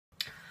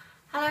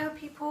Hello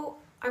people,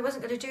 I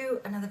wasn't going to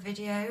do another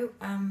video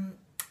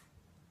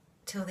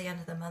till the end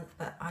of the month,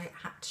 but I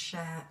had to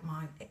share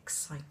my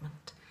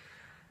excitement.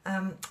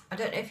 I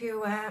don't know if you're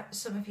aware,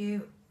 some of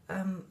you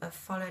have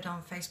followed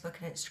on Facebook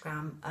and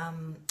Instagram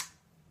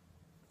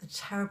the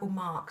terrible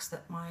marks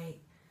that my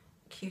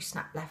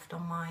Qsnap left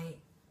on my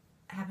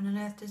Heaven and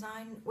Earth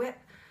design whip.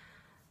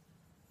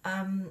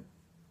 I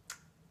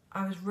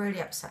was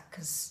really upset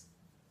because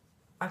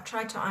I've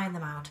tried to iron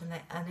them out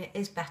and it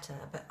is better,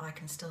 but I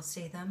can still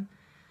see them.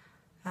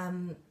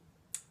 And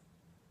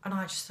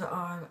I just thought,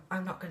 oh,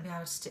 I'm not going to be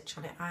able to stitch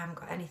on it. I haven't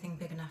got anything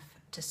big enough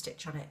to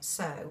stitch on it.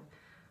 So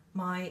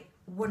my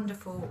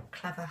wonderful,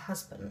 clever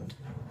husband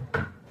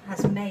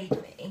has made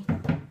me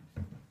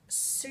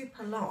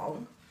super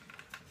long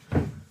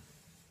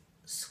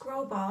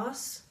scroll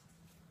bars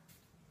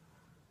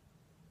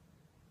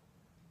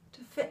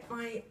to fit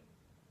my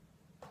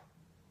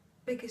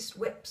biggest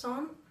whips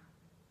on.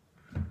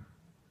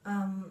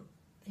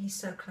 He's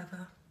so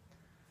clever.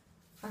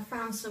 I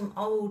found some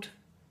old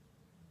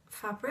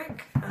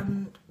fabric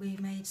and we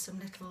made some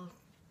little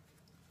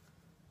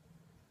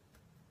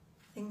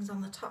things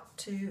on the top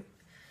to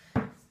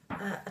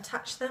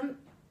attach them.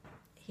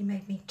 He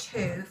made me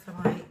two for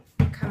my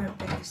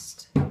current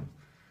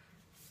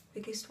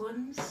biggest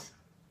ones.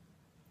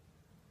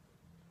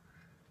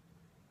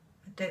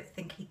 I don't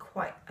think he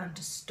quite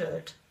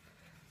understood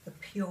the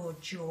pure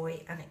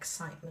joy and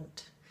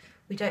excitement.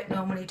 We don't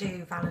normally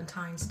do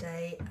Valentine's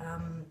Day,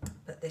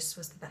 but this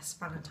was the best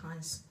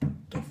Valentine's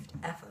gift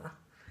ever.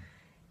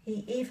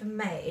 He even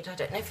made, I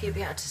don't know if you'll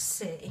be able to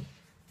see,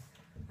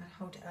 I'll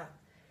hold it up,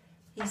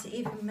 he's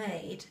even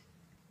made,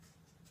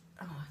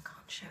 oh I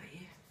can't show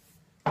you,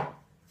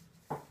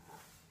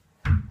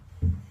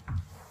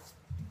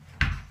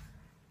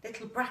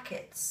 little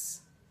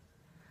brackets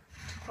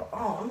to put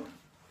on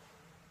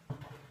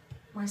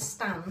my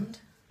stand,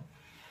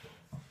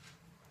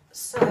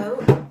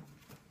 so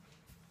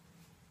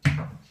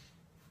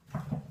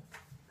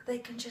they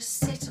can just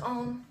sit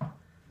on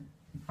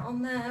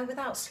there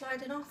without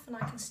sliding off, and I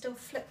can still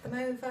flip them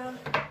over.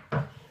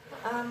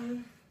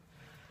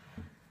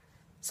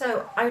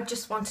 So I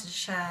just wanted to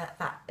share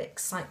that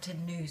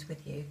exciting news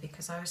with you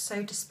because I was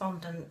so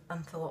despondent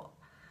and thought,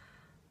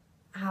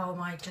 how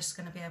am I just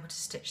going to be able to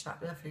stitch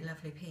that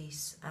lovely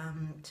piece?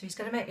 So he's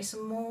going to make me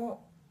some more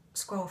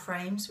scroll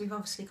frames. We've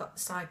obviously got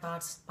the side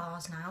bars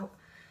now,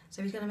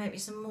 so he's going to make me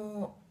some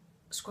more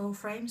scroll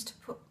frames to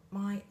put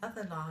my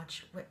other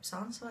large whips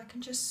on, so I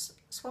can just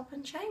swap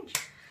and change.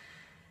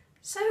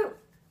 So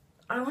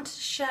I wanted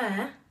to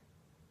share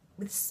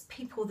with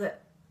people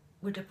that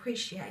would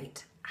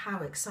appreciate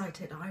how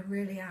excited I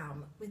really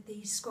am with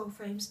these scroll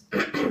frames.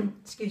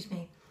 Excuse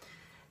me.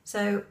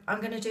 So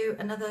I'm going to do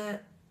another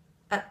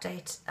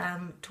update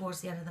towards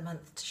the end of the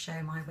month to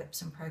show my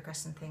whips and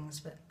progress and things,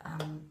 but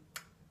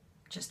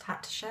just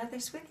had to share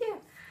this with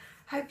you.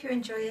 Hope you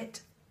enjoy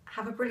it.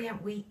 Have a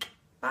brilliant week.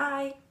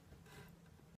 Bye.